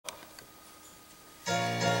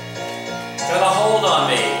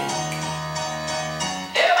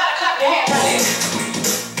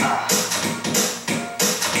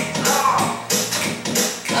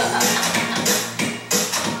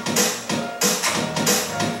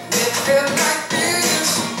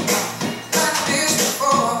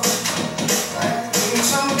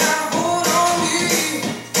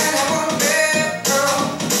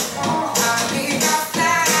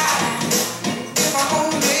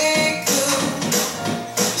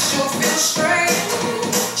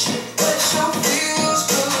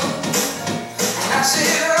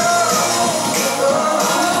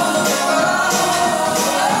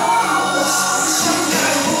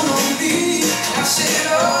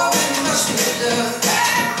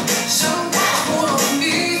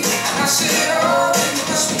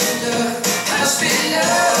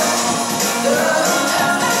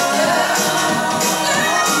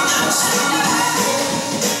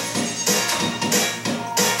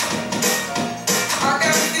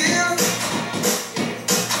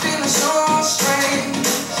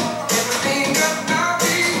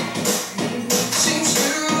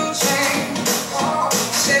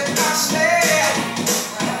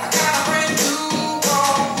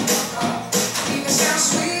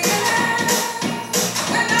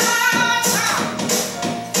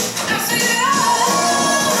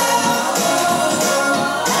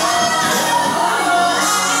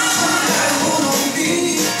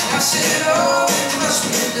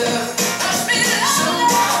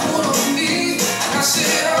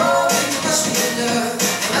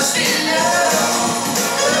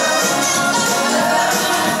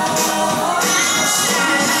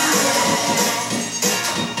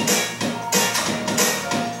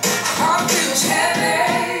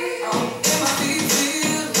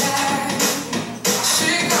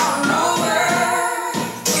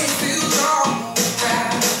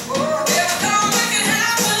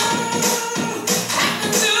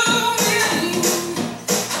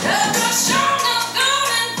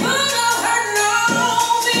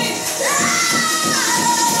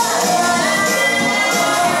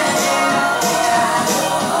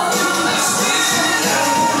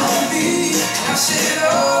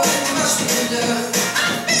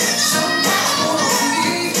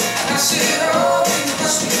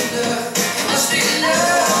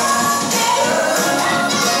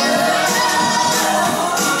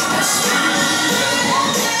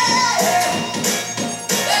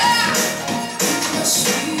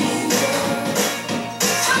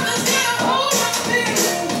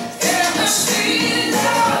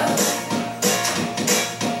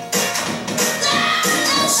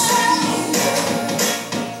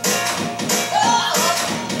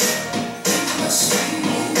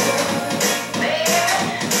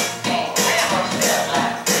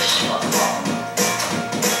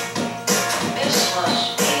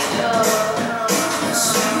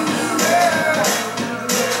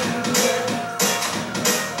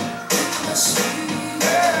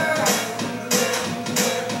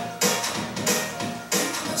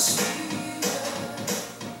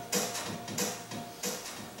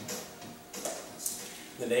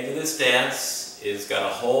name of this dance is Got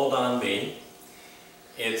a Hold on Me.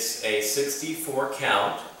 It's a 64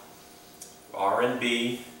 count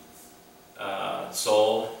R&B,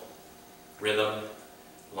 soul, rhythm,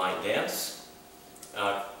 line dance.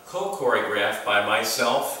 Co-choreographed by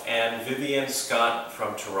myself and Vivienne Scott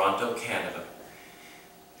from Toronto, Canada.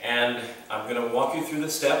 And I'm going to walk you through the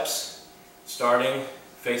steps, starting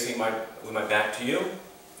facing with my back to you,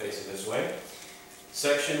 facing this way.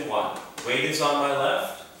 Section 1. Weight is on my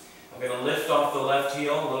left. I'm going to lift off the left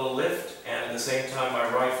heel, a little lift, and at the same time my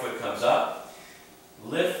right foot comes up.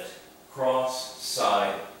 Lift, cross,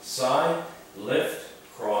 side, side, lift,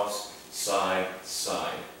 cross, side,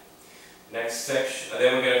 side. Next section,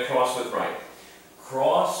 then we're going to cross with right.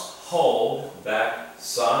 Cross, hold, back,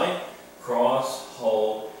 side, cross,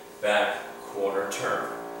 hold, back, quarter turn.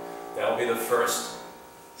 That will be the first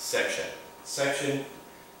section. Section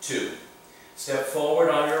 2. Step forward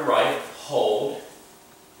on your right, hold,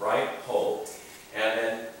 and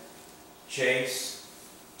then chase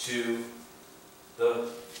to the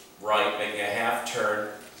right, making a half turn,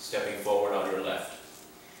 stepping forward on your left.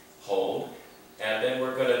 Hold. And then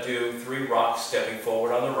we're going to do 3 rocks, stepping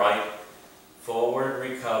forward on the right, forward,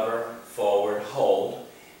 recover, forward, hold.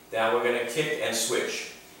 Now we're going to kick and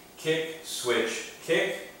switch. Kick, switch,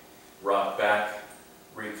 kick, rock back,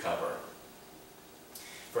 recover.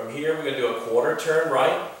 From here we're going to do a quarter turn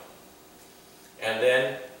right, and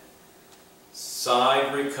then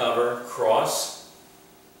side, recover, cross,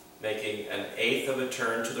 making an 1/8 of a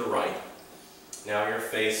turn to the right. Now you're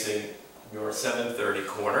facing your 730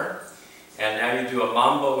 corner. And now you do a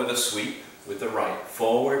mambo with a sweep with the right.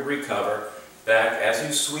 Forward, recover, back. As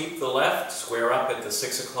you sweep the left, square up at the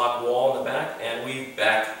 6 o'clock wall in the back, and weave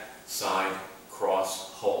back, side,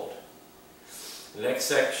 cross, hold. The next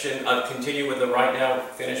section, I'll continue with the right now,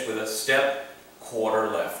 finish with a step, quarter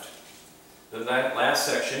left. The last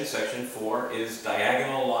section, section 4, is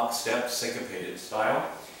diagonal lock step, syncopated style.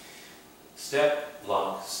 Step,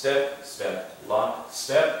 lock, step, step, lock,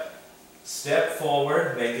 step. Step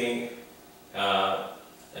forward, making an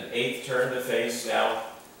 1/8 turn to face now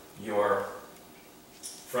your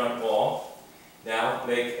front wall. Now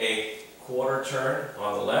make a quarter turn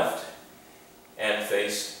on the left and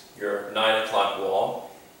face your 9 o'clock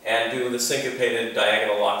wall, and do the syncopated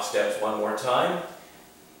diagonal lock steps one more time.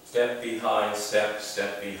 Step behind step,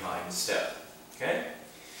 step behind step. Okay?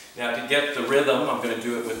 Now to get the rhythm, I'm going to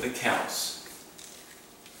do it with the counts.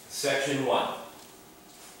 Section 1.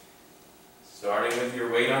 Starting with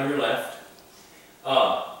your weight on your left.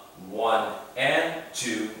 Up, 1 and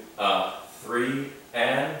 2, up, 3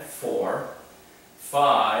 and 4,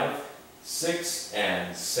 5, 6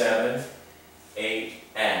 and 7, 8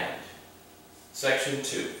 and. Section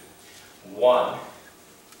 2. 1,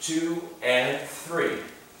 2 and 3,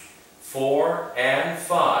 4 and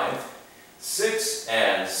 5, 6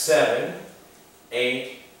 and 7,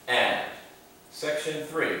 8 and. Section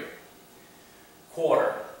 3.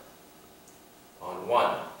 Quarter on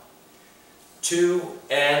 1. 2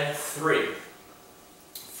 and 3,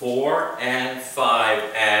 4 and 5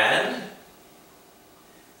 and,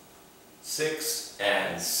 6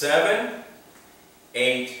 and 7,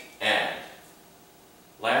 8 and.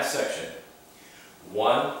 Last section.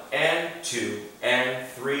 1 and 2 and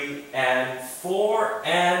 3 and 4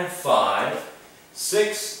 and 5,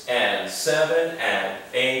 6 and 7 and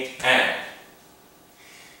 8 and.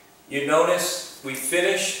 You notice we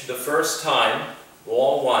finish the first time,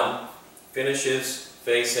 wall 1, finishes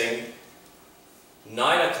facing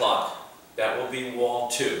 9 o'clock. That will be wall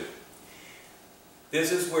 2.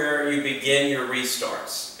 This is where you begin your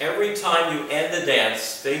restarts. Every time you end the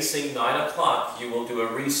dance facing 9 o'clock, you will do a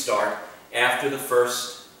restart after the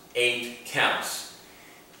first 8 counts.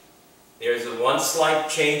 There's one slight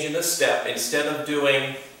change in the step. Instead of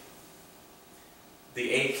doing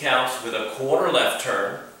the 8 counts with a quarter left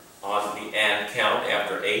turn on the and count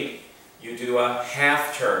after 8, you do a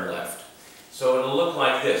half turn left. So it'll look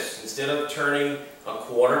like this. Instead of turning a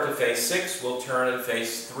quarter to face 6, we'll turn and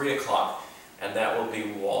face 3 o'clock, and that will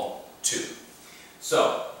be wall 2.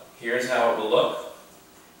 So here's how it will look.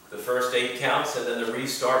 The first 8 counts, and then the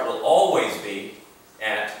restart will always be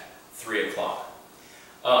at 3 o'clock.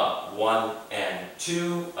 Up, 1 and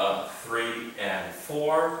 2, up, 3 and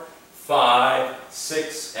 4, 5,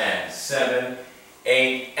 6 and 7,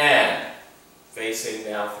 8 and. Facing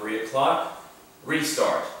now 3 o'clock.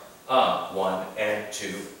 Restart. Up, 1 and 2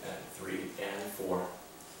 and 3 and 4.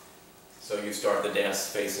 So you start the dance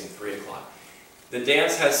facing 3 o'clock. The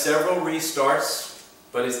dance has several restarts,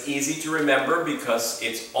 but it's easy to remember because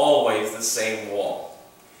it's always the same wall.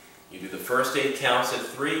 You do the first 8 counts at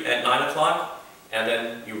 9 o'clock, and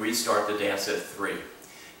then you restart the dance at 3.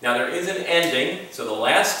 Now there is an ending, so the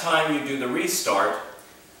last time you do the restart,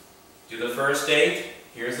 do the first 8,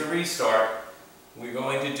 here's the restart. We're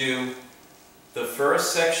going to do the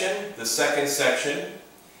first section, the second section,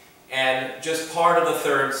 and just part of the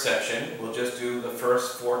third section. We'll just do the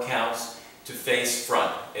first 4 counts to face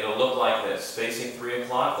front. It'll look like this, facing 3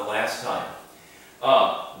 o'clock the last time.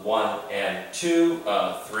 1 and 2,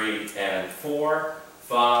 3 and 4,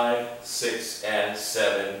 5, 6 and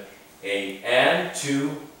 7, 8 and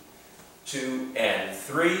 2, 2 and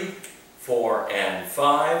 3, 4 and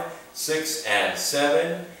 5, 6 and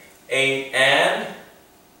 7, 8 and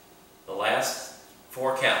the last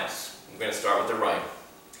 4 counts. I'm going to start with the right.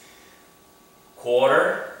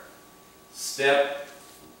 Quarter, step,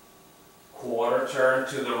 quarter, turn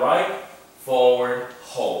to the right, forward,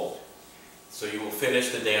 hold. So you will finish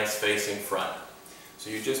the dance facing front. So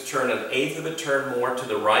you just turn 1/8 of a turn more to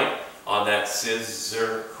the right on that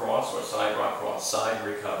scissor cross or side rock cross, side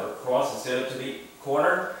recover cross, instead of to the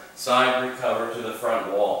corner, side recover to the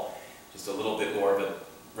front wall. Just a little bit more of a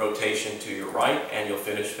rotation to your right, and you'll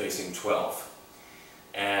finish facing 12.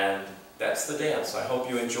 And that's the dance. I hope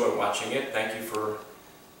you enjoy watching it. Thank you for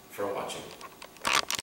watching.